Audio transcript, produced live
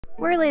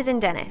We're Liz and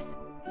Dennis,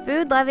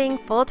 food-loving,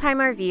 full-time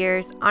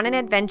RVers on an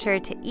adventure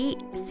to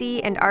eat, see,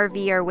 and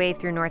RV our way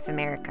through North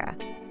America.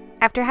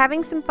 After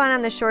having some fun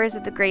on the shores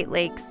of the Great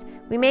Lakes,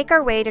 we make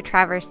our way to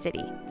Traverse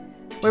City,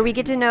 where we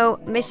get to know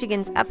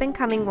Michigan's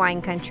up-and-coming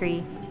wine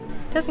country.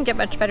 Doesn't get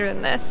much better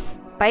than this.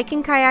 Bike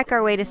and kayak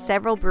our way to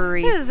several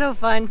breweries. This is so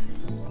fun.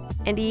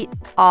 And eat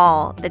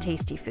all the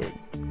tasty food.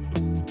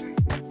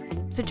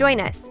 So join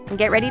us and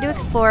get ready to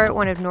explore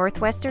one of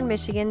northwestern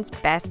Michigan's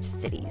best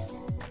cities.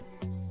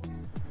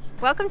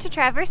 Welcome to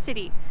Traverse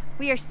City.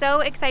 We are so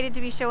excited to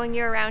be showing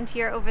you around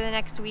here over the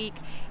next week.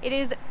 It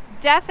is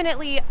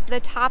definitely the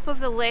top of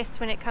the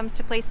list when it comes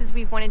to places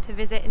we've wanted to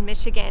visit in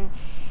Michigan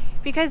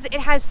because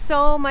it has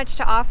so much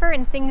to offer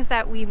and things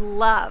that we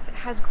love. It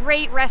has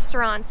great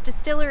restaurants,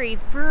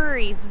 distilleries,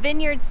 breweries,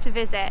 vineyards to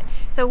visit.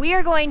 So we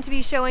are going to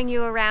be showing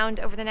you around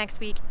over the next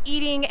week,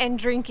 eating and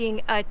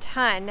drinking a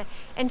ton.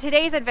 And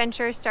today's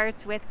adventure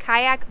starts with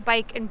Kayak,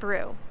 Bike, and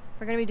Brew.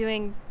 We're going to be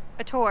doing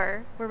a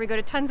tour where we go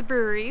to tons of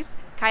breweries,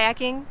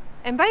 kayaking,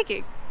 and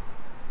biking.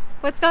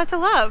 What's not to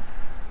love?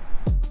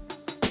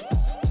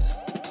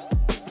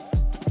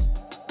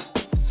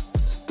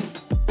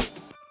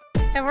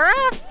 And we're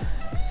off!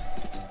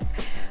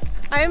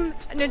 I'm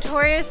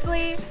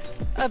notoriously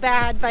a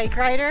bad bike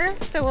rider,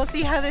 so we'll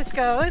see how this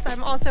goes.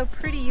 I'm also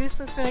pretty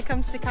useless when it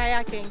comes to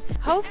kayaking.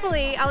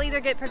 Hopefully, I'll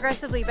either get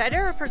progressively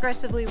better or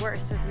progressively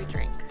worse as we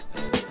drink.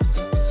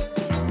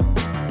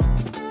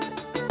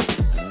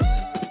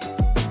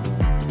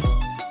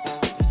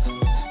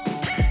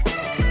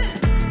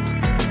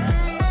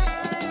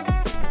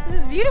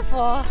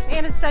 Beautiful,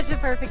 and it's such a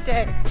perfect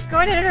day.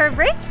 Going into our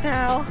bridge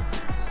now.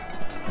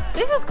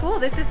 This is cool.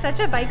 This is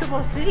such a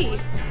bikeable city.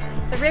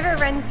 The river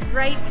runs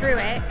right through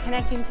it,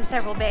 connecting to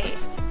several bays.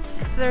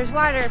 So there's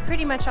water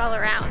pretty much all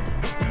around.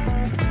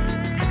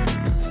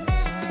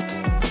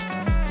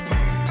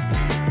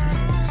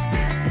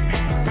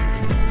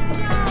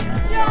 Jump,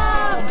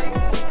 jump!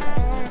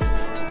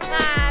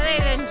 Ah, they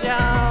didn't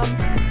jump.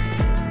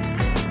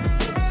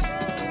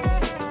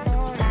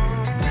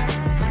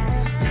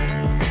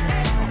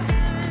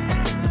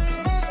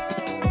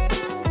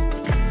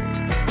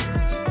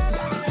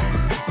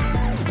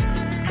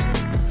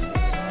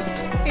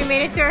 We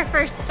made it to our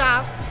first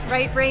stop,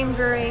 Right Brain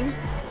Brewing.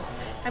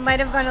 I might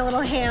have gone a little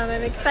ham.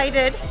 I'm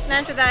excited. And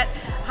after that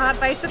hot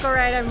bicycle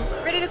ride, I'm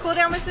ready to cool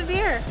down with some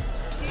beer.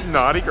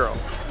 Naughty girl.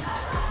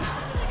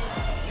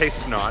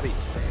 Tastes naughty.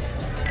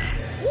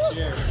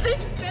 I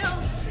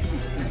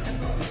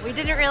spilled. We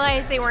didn't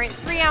realize they weren't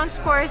 3-ounce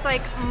pours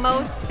like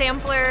most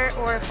sampler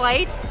or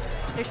flights.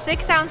 They're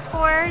 6-ounce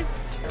pours.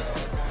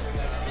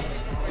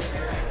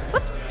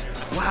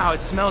 Whoops. Wow, it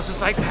smells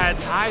just like pad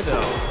thai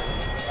though.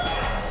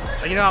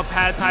 You know how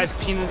pad thai is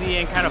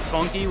peanutty and kind of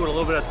funky with a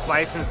little bit of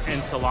spice and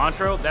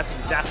cilantro? That's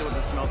exactly what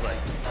this smells like.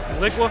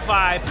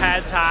 Liquefy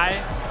pad thai,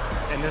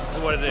 and this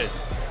is what it is.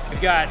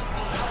 We've got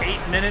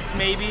 8 minutes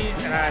maybe,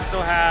 and I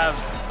still have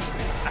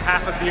a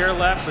half a beer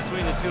left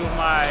between the two of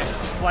my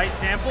flight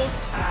samples.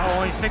 Oh,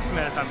 only 6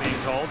 minutes I'm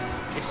being told.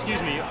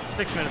 Excuse me,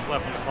 6 minutes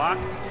left on the clock.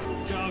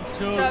 Chug,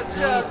 chug,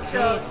 chug,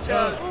 chug,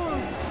 chug.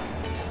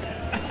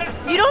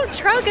 You don't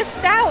chug a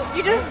stout.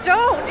 You just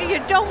don't. You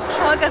don't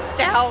chug a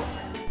stout.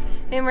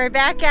 And we're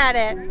back at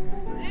it.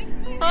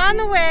 On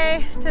the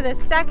way to the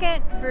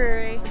second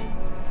brewery.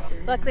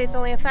 Luckily it's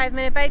only a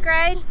 5-minute bike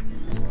ride.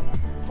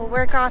 We'll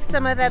work off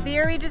some of the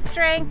beer we just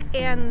drank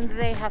and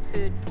they have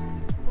food.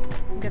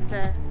 I think it's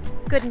a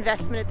good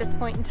investment at this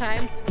point in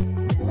time.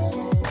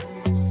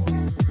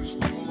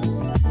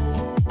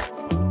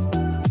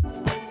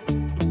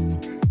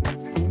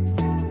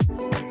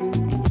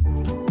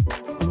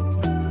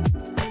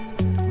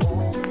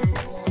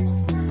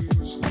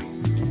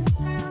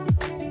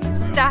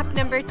 Stop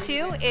number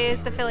 2 is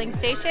the filling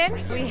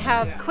station. We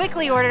have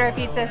quickly ordered our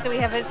pizza, so we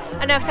have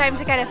enough time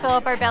to kind of fill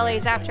up our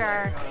bellies after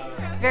our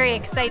very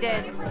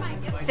excited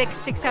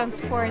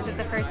 6-ounce pours at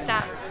the first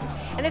stop.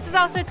 And this is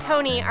also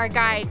Tony, our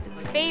guide's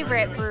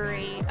favorite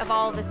brewery of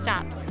all of the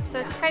stops.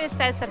 So it kind of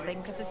says something,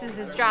 because this is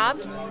his job,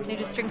 and he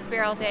just drinks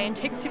beer all day and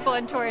takes people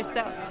on tours,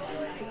 so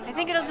I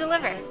think it'll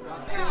deliver.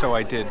 So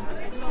I did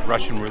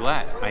Russian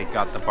roulette. I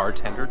got the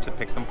bartender to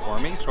pick them for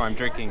me, so I'm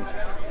drinking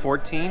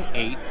 14,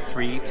 8,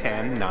 3,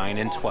 10, 9,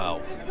 and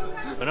 12.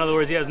 In other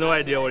words, he has no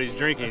idea what he's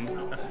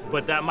drinking,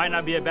 but that might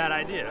not be a bad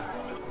idea.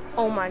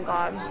 Oh my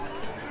God.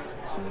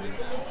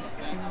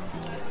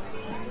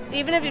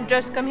 Even if you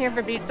just come here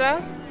for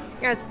pizza,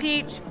 it has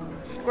peach,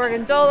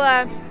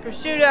 gorgonzola,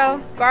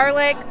 prosciutto,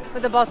 garlic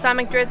with a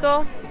balsamic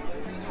drizzle.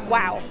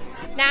 Wow.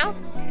 Now,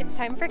 it's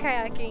time for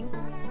kayaking.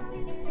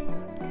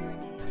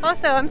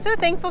 Also, I'm so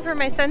thankful for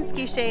my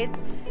Sunski shades.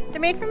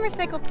 They're made from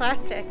recycled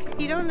plastic. If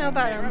you don't know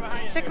about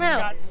them, check them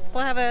out.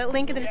 We'll have a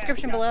link in the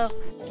description below.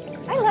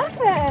 I love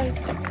this.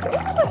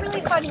 This is a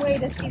really fun way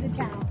to see the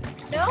town.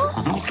 No?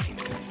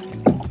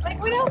 Like,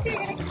 what else are you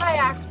going to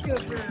kayak to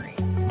a brewery?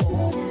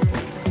 Woo!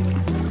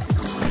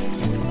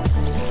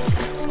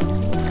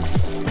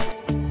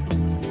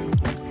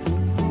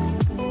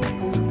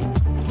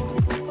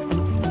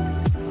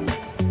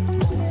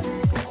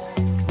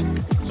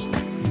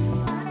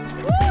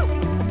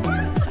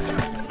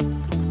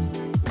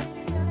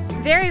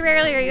 Very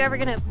rarely are you ever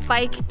gonna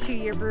bike to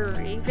your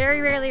brewery.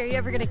 Very rarely are you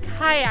ever gonna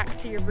kayak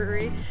to your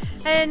brewery.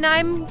 And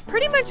I'm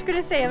pretty much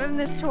gonna say on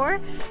this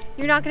tour,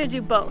 you're not gonna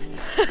do both.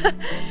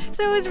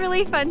 So it was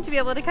really fun to be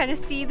able to kind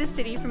of see the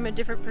city from a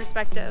different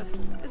perspective.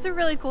 It's a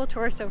really cool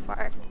tour so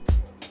far.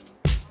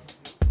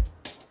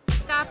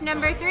 Stop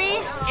number 3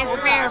 is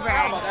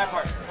Brewery.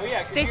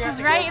 This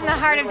is right in the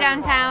heart of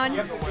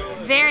downtown.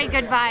 Very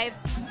good vibe.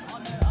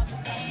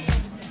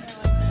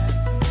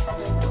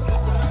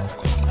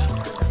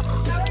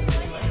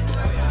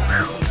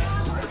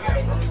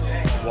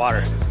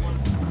 Water.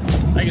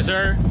 Thank you,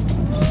 sir.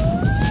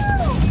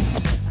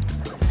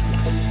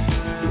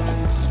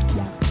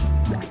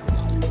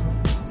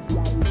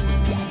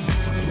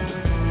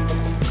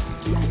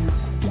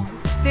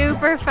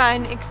 Super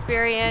fun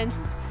experience.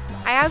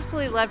 I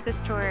absolutely loved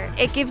this tour.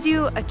 It gives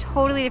you a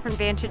totally different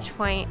vantage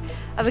point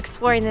of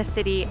exploring this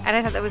city, and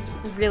I thought that was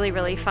really,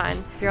 really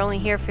fun. If you're only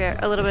here for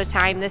a little bit of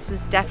time, this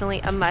is definitely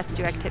a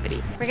must-do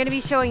activity. We're gonna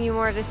be showing you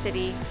more of the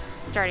city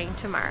starting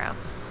tomorrow.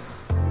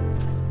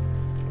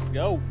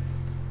 Go.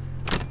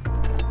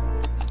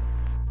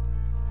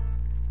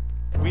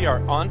 We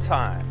are on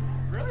time.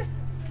 Really?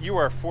 You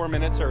are 4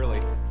 minutes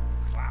early.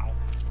 Wow.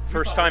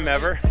 First time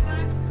ever.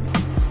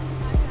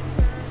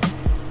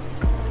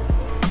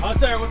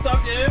 Hunter, what's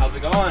up, dude? How's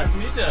it going? Nice to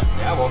meet you.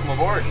 Yeah, welcome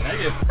aboard.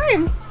 Thank you.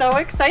 I'm so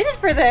excited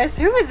for this.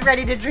 Who is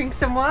ready to drink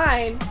some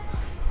wine?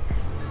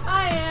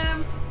 I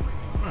am.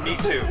 Me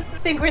too.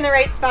 Think we're in the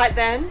right spot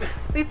then.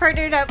 We've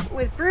partnered up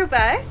with Brew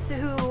Bus,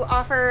 who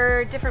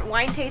offer different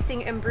wine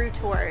tasting and brew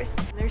tours.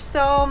 There's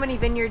so many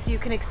vineyards you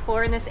can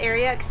explore in this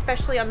area,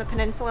 especially on the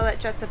peninsula that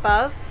juts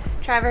above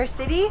Traverse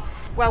City.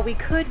 While we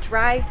could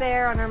drive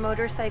there on our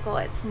motorcycle,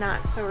 it's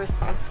not so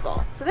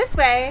responsible. So this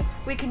way,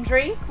 we can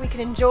drink, we can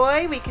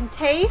enjoy, we can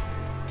taste,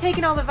 take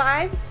in all the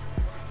vibes,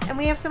 and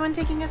we have someone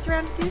taking us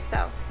around to do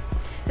so.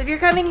 So if you're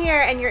coming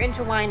here and you're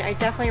into wine, I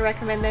definitely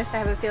recommend this. I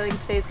have a feeling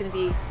today's gonna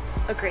be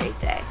a great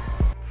day.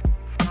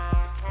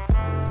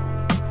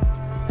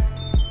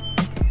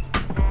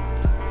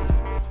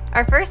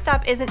 Our first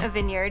stop isn't a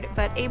vineyard,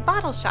 but a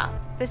bottle shop.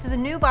 This is a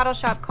new bottle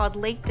shop called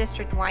Lake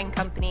District Wine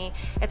Company.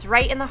 It's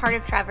right in the heart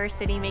of Traverse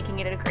City, making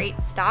it a great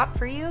stop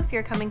for you if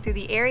you're coming through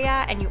the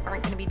area and you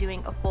aren't going to be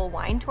doing a full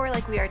wine tour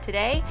like we are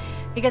today,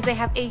 because they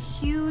have a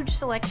huge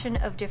selection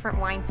of different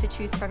wines to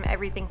choose from,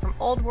 everything from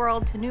Old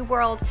World to New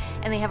World,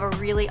 and they have a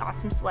really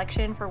awesome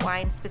selection for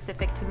wines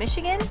specific to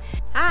Michigan.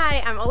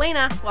 Hi, I'm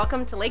Elena.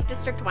 Welcome to Lake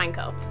District Wine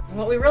Co.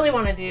 What we really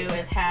want to do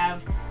is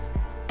have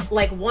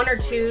like 1 or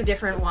 2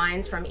 different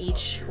wines from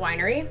each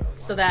winery,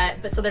 so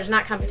there's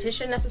not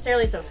competition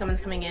necessarily. So if someone's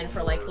coming in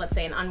for, like, let's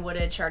say an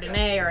unwooded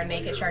Chardonnay or a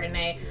naked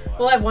Chardonnay,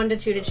 we'll have 1 to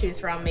 2 to choose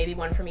from, maybe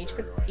 1 from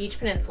each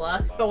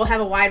peninsula, but we'll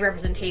have a wide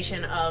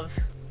representation of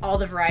all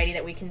the variety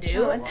that we can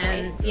do. And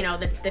nice. You know,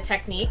 the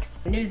techniques.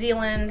 New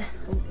Zealand,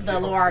 the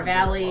Loire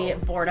Valley,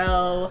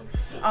 Bordeaux,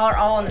 are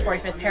all on the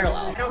 45th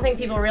parallel. I don't think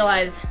people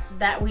realize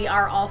that we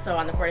are also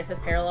on the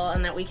 45th parallel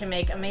and that we can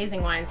make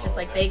amazing wines just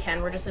like they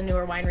can. We're just a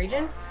newer wine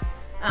region.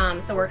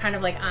 So we're kind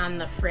of like on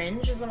the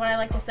fringe is what I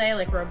like to say.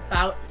 Like, we're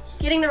about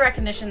getting the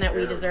recognition that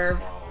we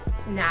deserve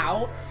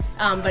now,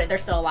 but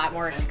there's still a lot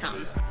more to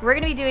come. We're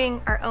going to be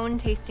doing our own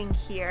tasting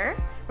here,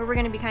 where we're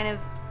going to be kind of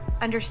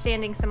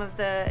understanding some of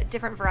the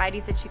different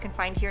varieties that you can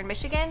find here in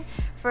Michigan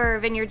for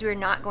vineyards we're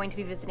not going to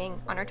be visiting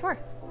on our tour.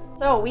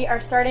 So we are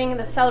starting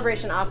the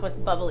celebration off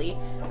with Bubbly,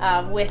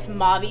 with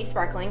Mavi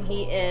Sparkling.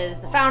 He is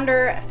the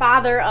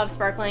father of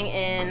sparkling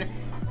in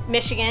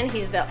Michigan.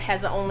 He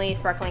has the only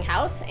sparkling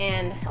house,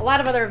 and a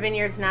lot of other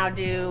vineyards now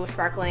do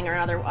sparkling, or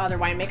other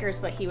winemakers,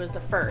 but he was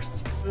the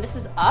first. This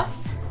is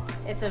us.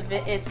 It's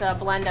a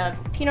blend of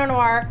Pinot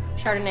Noir,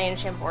 Chardonnay, and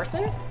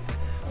Chambourcin.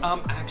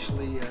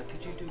 Actually,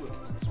 could you do it?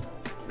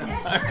 Yeah,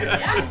 sure.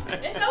 Yeah,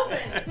 it's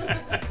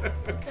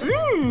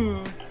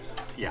open.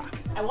 Yeah.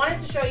 I wanted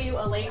to show you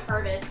a late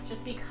harvest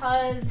just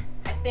because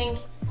I think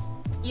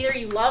either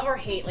you love or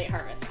hate late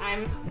harvest.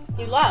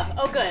 You love.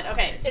 Oh, good.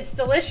 Okay. It's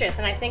delicious,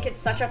 and I think it's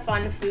such a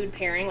fun food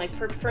pairing. Like,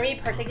 for me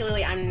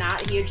particularly, I'm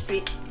not a huge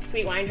sweet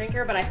wine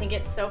drinker, but I think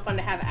it's so fun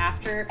to have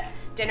after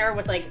dinner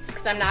with, like,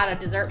 because I'm not a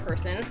dessert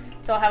person.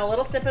 So I'll have a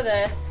little sip of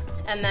this,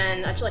 and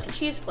then like a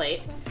cheese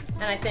plate,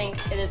 and I think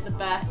it is the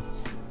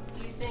best.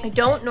 I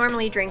don't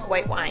normally drink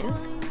white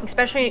wines,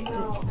 especially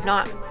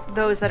not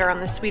those that are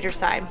on the sweeter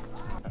side.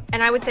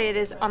 And I would say it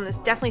is on this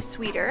definitely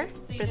sweeter,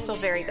 but it's still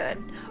very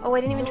good. Oh, I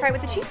didn't even try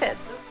what the cheese is.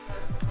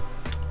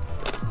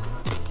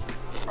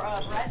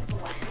 I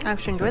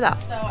actually enjoy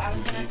that. So I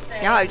was gonna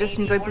say, yeah, I just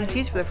enjoyed blue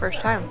cheese for the first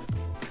time.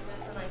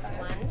 That's a nice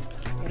blend.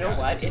 You know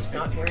what? It's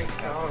not very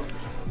strong.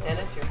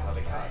 Dennis, you're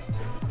probably cost.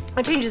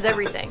 It changes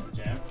everything.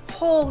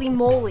 Holy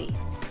moly.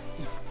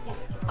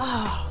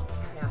 Oh.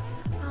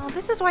 Oh,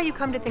 this is why you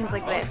come to things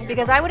like this,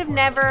 because I would have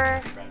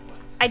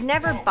I'd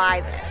never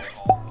buy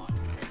this.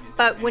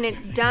 But when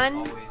it's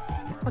done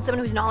with someone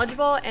who's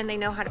knowledgeable and they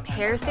know how to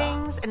pair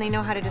things and they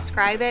know how to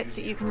describe it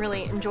so you can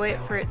really enjoy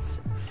it for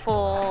its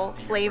full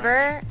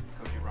flavor,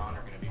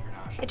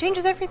 it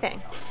changes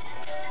everything.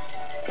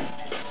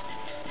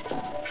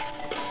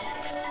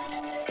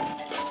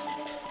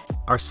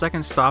 Our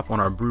second stop on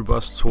our Brew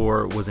Bus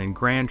Tour was in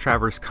Grand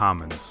Traverse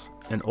Commons,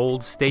 an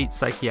old state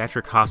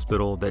psychiatric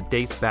hospital that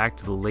dates back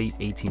to the late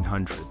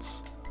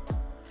 1800s.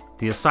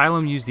 The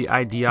Asylum used the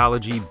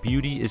ideology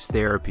 "beauty is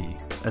therapy"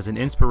 as an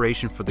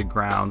inspiration for the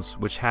grounds,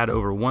 which had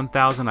over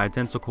 1,000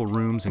 identical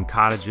rooms and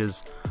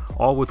cottages,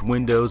 all with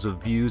windows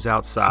of views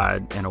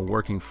outside and a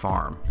working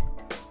farm.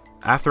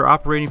 After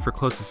operating for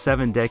close to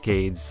 7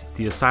 decades,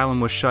 the Asylum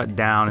was shut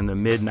down in the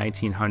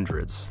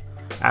mid-1900s,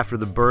 after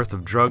the birth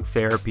of drug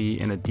therapy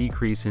and a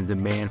decrease in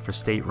demand for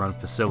state-run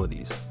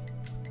facilities.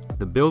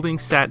 The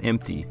buildings sat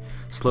empty,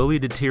 slowly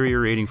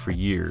deteriorating for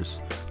years,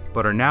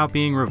 but are now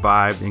being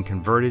revived and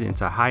converted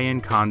into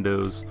high-end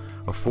condos,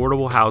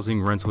 affordable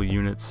housing rental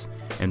units,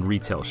 and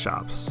retail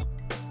shops.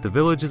 The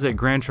Villages at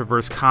Grand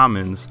Traverse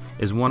Commons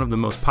is one of the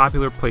most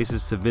popular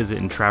places to visit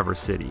in Traverse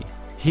City.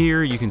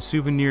 Here, you can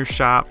souvenir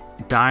shop,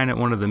 dine at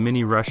one of the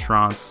many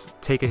restaurants,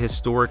 take a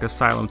historic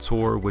Asylum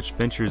tour which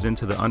ventures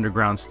into the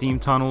underground steam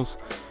tunnels,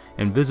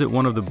 and visit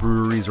one of the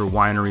breweries or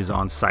wineries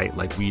on site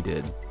like we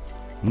did.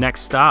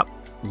 Next stop,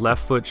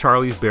 Left Foot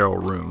Charlie's Barrel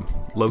Room,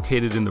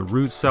 located in the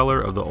root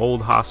cellar of the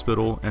old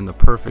hospital and the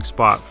perfect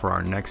spot for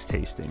our next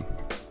tasting.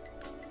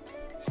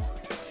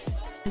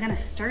 I'm going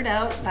to start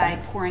out by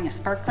pouring a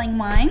sparkling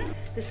wine.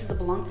 This is the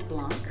Blanc de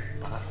Blanc.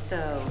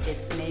 So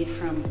it's made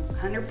from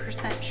 100%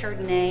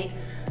 Chardonnay,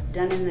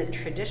 done in the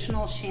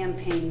traditional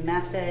champagne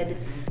method.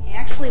 It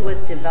actually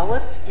was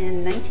developed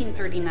in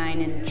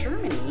 1939 in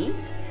Germany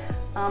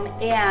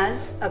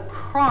as a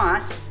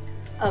cross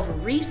of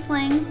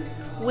Riesling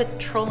with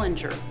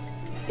Trollinger.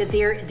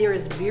 There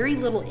is very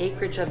little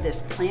acreage of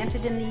this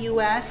planted in the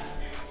US,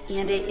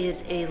 and it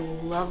is a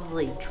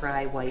lovely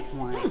dry white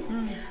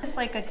wine. It's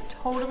like a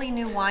totally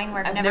new wine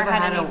where I've never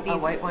had had any of these a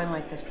white wine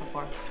like this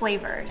before.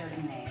 flavors.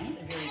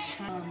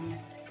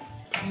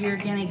 You're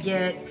gonna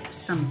get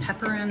some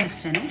pepper in the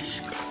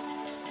finish.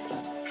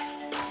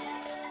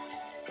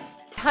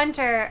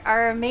 Hunter,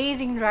 our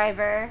amazing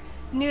driver,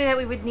 knew that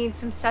we would need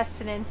some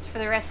sustenance for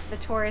the rest of the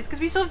tours because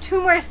we still have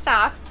 2 more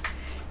stops.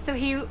 So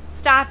he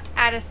stopped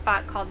at a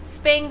spot called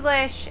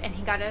Spanglish and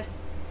he got us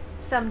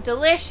some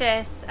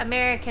delicious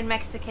American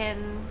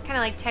Mexican, kind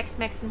of like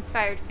Tex-Mex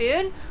inspired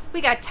food.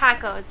 We got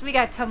tacos, we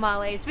got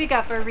tamales, we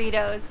got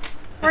burritos.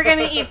 We're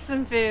gonna eat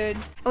some food.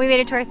 And we made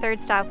it to our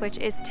third stop, which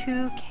is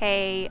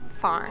 2K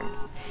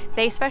Farms.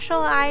 They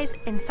specialize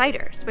in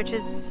ciders, which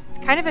is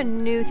kind of a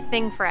new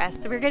thing for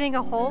us. So we're getting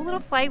a whole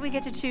little flight. We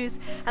get to choose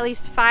at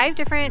least 5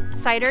 different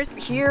ciders.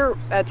 Here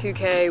at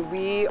 2K,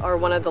 we are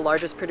one of the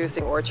largest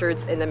producing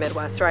orchards in the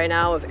Midwest right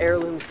now of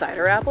heirloom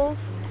cider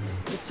apples.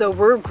 So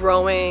we're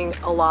growing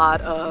a lot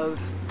of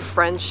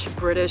French,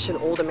 British, and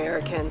Old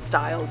American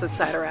styles of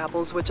cider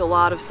apples, which a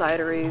lot of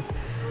cideries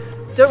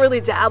don't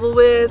really dabble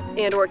with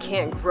and or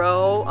can't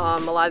grow. A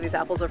lot of these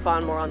apples are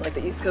found more on like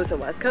the East Coast and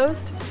West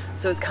Coast.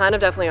 So it's kind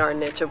of definitely our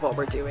niche of what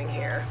we're doing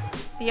here.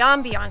 The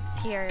ambiance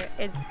here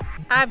is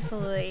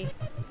absolutely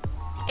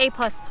A++.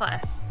 I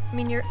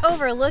mean, you're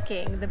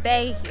overlooking the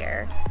bay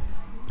here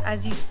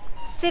as you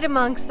sit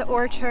amongst the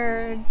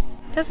orchards.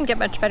 It doesn't get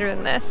much better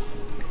than this.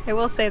 I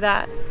will say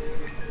that.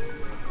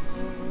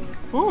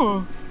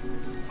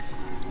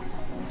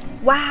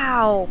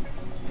 Wow.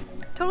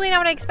 Totally not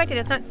what I expected.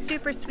 It's not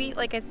super sweet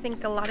like I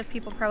think a lot of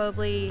people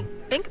probably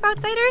think about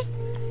ciders.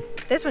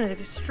 This one is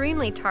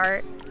extremely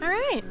tart. All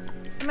right,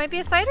 I might be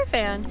a cider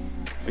fan.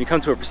 When you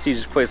come to a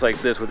prestigious place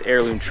like this with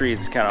heirloom trees,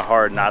 it's kind of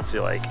hard not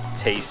to like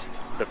taste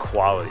the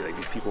quality. Like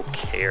these people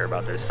care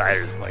about their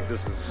ciders. Like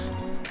this is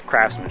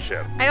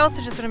craftsmanship. I also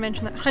just want to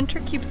mention that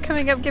Hunter keeps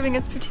coming up giving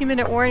us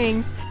 15-minute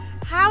warnings.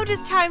 How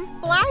does time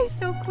fly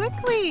so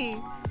quickly?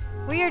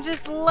 We are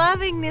just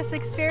loving this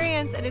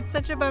experience, and it's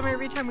such a bummer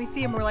every time we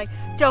see him. We're like,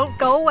 don't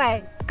go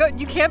away. Go,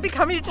 you can't be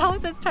coming to tell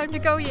us it's time to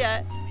go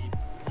yet.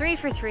 3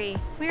 for 3.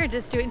 We are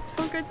just doing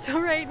so good so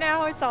right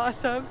now. It's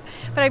awesome.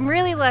 But I'm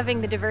really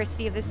loving the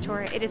diversity of this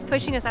tour. It is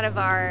pushing us out of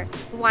our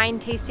wine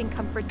tasting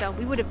comfort zone.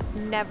 We would have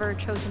never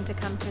chosen to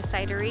come to a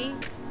cidery,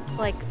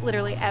 like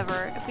literally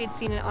ever, if we had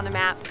seen it on a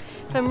map.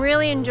 So I'm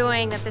really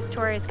enjoying that this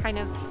tour is kind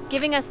of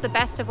giving us the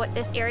best of what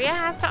this area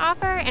has to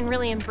offer and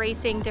really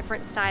embracing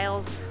different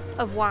styles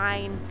of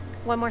wine.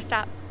 One more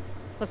stop.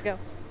 Let's go.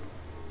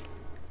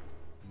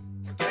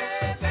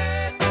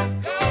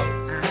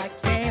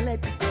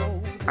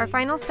 Our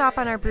final stop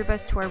on our Brew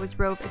Bus tour was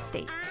Rove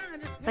Estates.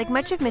 Like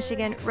much of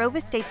Michigan, Rove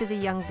Estates is a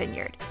young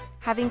vineyard,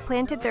 having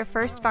planted their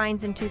first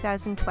vines in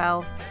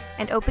 2012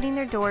 and opening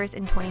their doors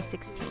in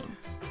 2016.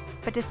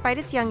 But despite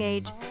its young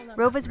age,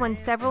 Rove has won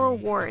several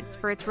awards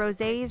for its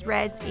rosés,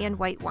 reds, and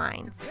white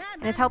wines,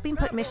 and is helping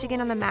put Michigan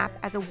on the map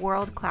as a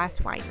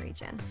world-class wine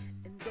region.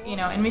 You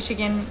know, in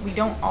Michigan, we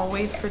don't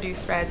always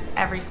produce reds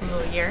every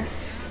single year.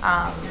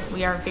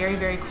 We are a very,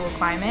 very cool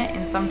climate,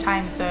 and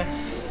sometimes the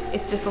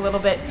it's just a little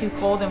bit too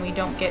cold and we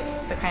don't get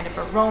the kind of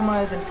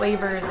aromas and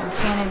flavors and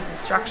tannins and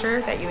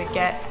structure that you would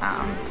get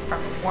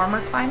from a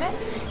warmer climate.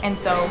 And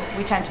so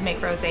we tend to make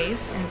rosés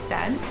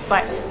instead.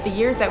 But the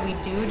years that we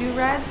do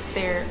reds,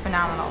 they're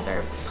phenomenal. They're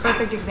a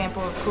perfect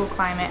example of cool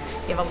climate.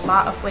 They have a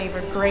lot of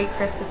flavor, great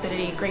crisp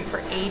acidity, great for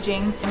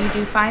aging. When you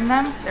do find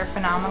them, they're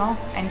phenomenal,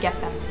 and get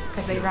them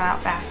because they run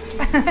out fast.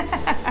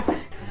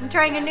 I'm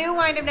trying a new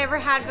wine I've never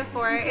had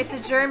before. It's a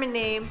German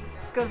name,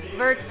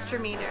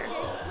 Gewürztraminer.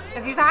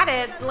 If you've had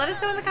it, let us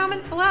know in the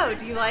comments below.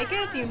 Do you like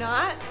it? Do you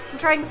not? I'm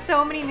trying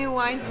so many new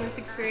wines in this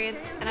experience,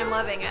 and I'm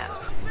loving it.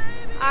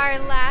 Our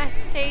last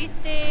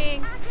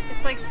tasting.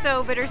 It's like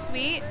so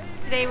bittersweet.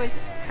 Today was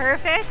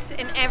perfect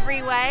in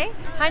every way.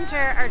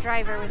 Hunter, our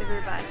driver with the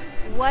Brew Bus,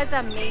 was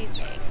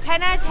amazing.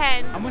 10 out of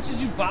 10. How much did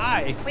you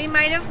buy? We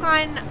might have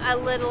gone a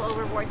little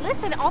overboard.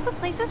 Listen, all the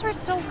places were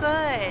so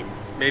good.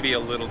 Maybe a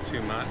little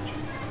too much.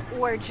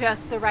 Or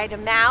just the right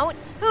amount.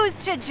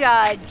 Who's to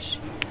judge?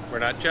 We're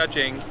not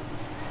judging.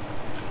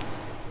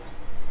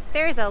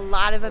 There's a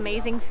lot of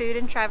amazing food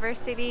in Traverse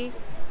City.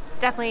 It's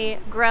definitely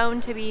grown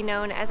to be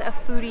known as a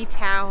foodie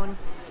town.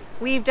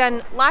 We've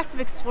done lots of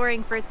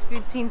exploring for its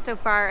food scene so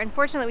far.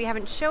 Unfortunately, we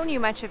haven't shown you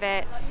much of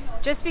it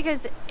just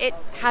because it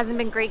hasn't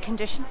been great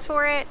conditions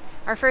for it.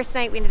 Our first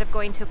night we ended up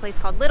going to a place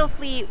called Little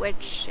Fleet,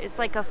 which is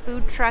like a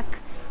food truck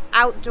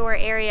outdoor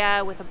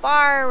area with a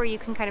bar where you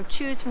can kind of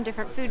choose from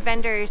different food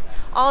vendors,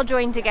 all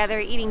joined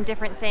together, eating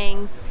different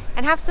things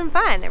and have some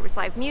fun. There was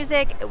live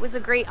music. It was a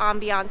great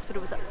ambiance, but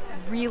it was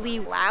really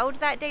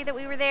loud that day that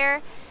we were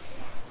there.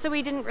 So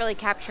we didn't really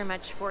capture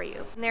much for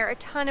you. And there are a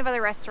ton of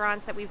other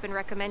restaurants that we've been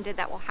recommended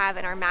that we'll have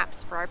in our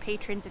maps for our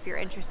patrons if you're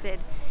interested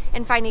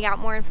in finding out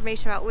more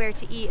information about where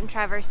to eat in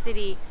Traverse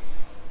City.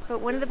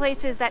 But one of the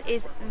places that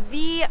is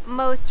the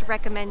most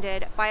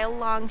recommended by a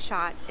long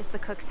shot is the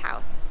Cook's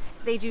House.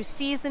 They do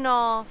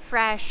seasonal,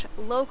 fresh,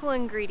 local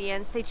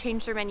ingredients. They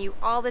change their menu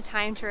all the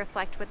time to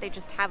reflect what they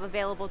just have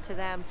available to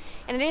them.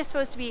 And it is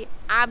supposed to be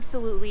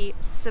absolutely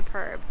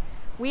superb.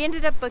 We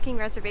ended up booking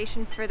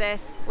reservations for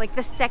this like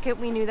the second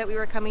we knew that we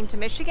were coming to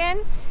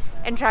Michigan.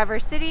 In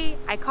Traverse City,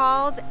 I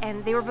called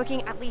and they were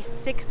booking at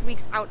least 6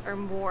 weeks out or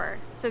more.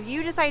 So if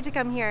you decide to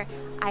come here,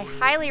 I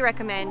highly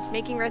recommend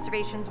making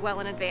reservations well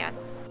in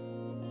advance.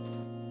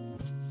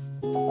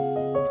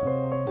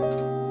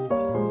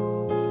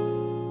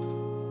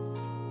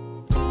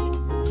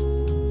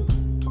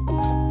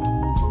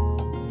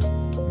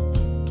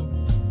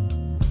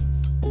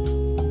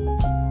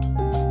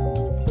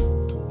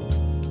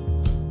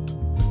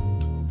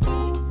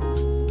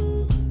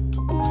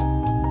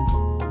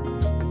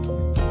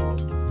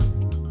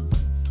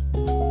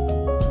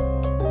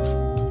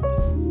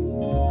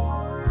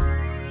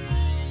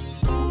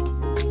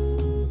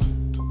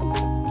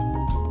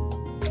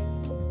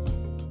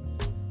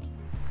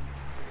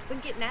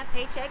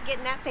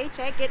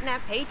 Getting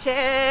that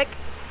paycheck.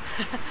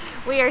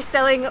 We are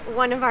selling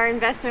one of our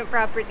investment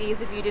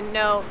properties. If you didn't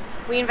know,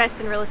 we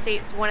invest in real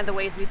estate. It's one of the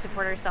ways we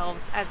support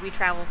ourselves as we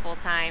travel full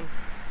time.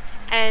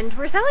 And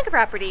we're selling a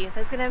property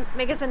that's gonna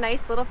make us a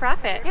nice little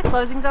profit. Yeah,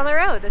 closing's on the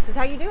road. This is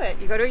how you do it.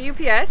 You go to a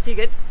UPS, you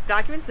get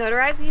documents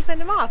notarized, and you send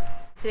them off.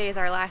 Today is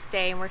our last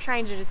day, and we're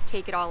trying to just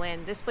take it all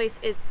in. This place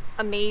is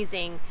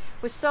amazing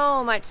with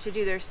so much to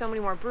do. There's so many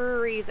more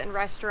breweries and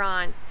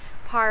restaurants,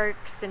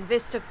 parks and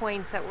vista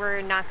points that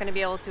we're not going to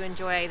be able to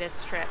enjoy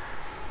this trip.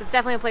 So it's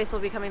definitely a place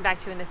we'll be coming back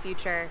to in the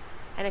future.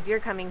 And if you're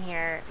coming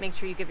here, make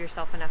sure you give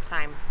yourself enough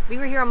time. We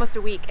were here almost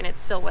a week and it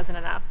still wasn't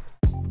enough.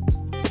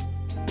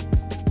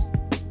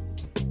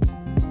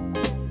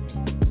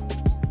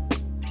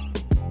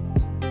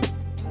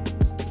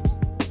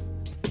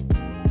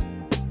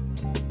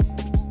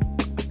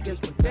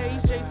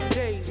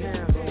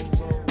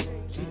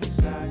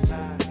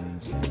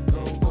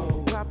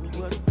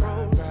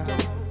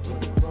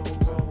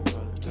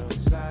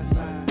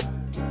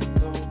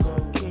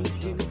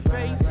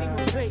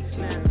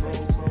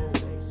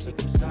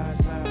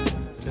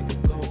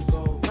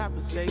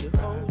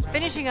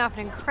 Finishing off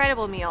an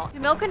incredible meal.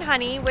 Milk and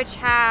Honey, which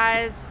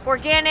has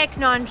organic,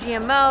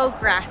 non-GMO,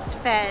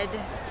 grass-fed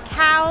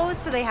cows,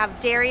 so they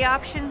have dairy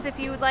options if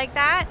you would like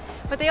that,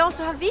 but they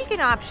also have vegan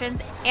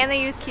options, and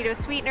they use keto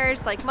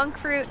sweeteners like monk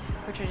fruit,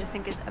 which I just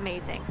think is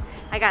amazing.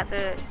 I got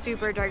the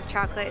super dark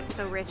chocolate, it's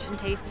so rich and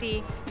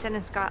tasty.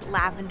 Dennis got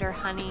lavender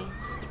honey.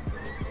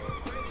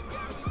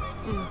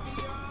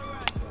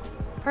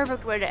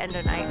 Perfect way to end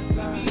a night.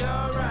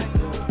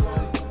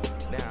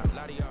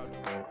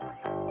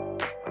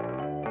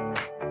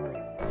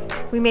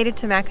 We made it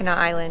to Mackinac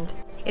Island.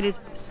 It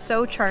is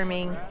so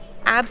charming,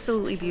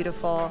 absolutely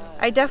beautiful.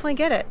 I definitely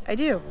get it, I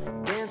do.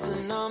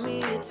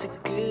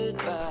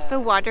 The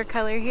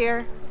watercolor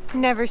here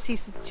never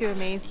ceases to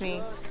amaze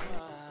me.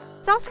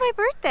 It's also my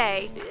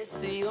birthday. It's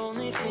the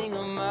only thing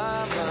on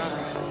my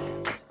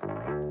mind.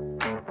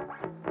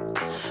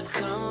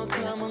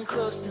 Come on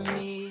close to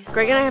me.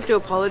 Greg and I have to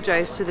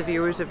apologize to the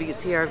viewers of Eat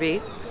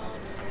CRV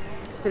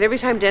that every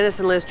time Dennis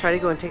and Liz try to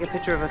go and take a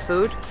picture of a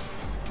food,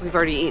 we've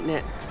already eaten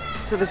it.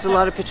 So there's a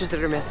lot of pictures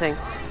that are missing,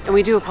 and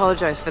we do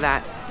apologize for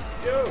that.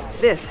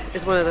 This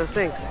is one of those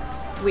things.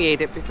 We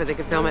ate it before they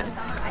could film it.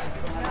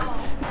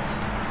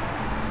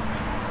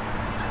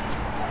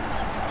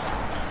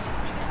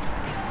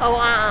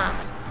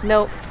 Oh,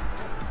 nope.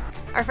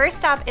 Our first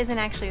stop isn't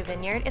actually a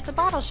vineyard, it's a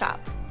bottle shop.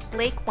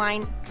 Lake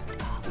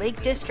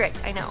District,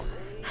 I know.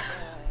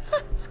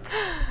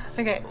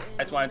 Okay.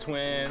 Ice Wine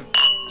Twins.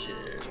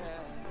 Cheers.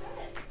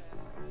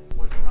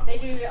 They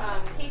do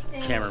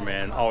tasting.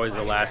 Cameraman, always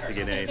the last to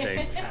get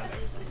anything.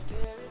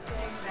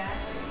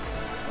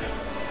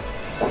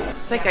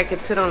 It's like I could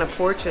sit on a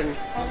porch and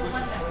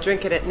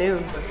drink it at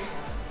noon.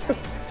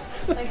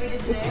 Like we did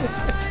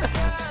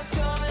today.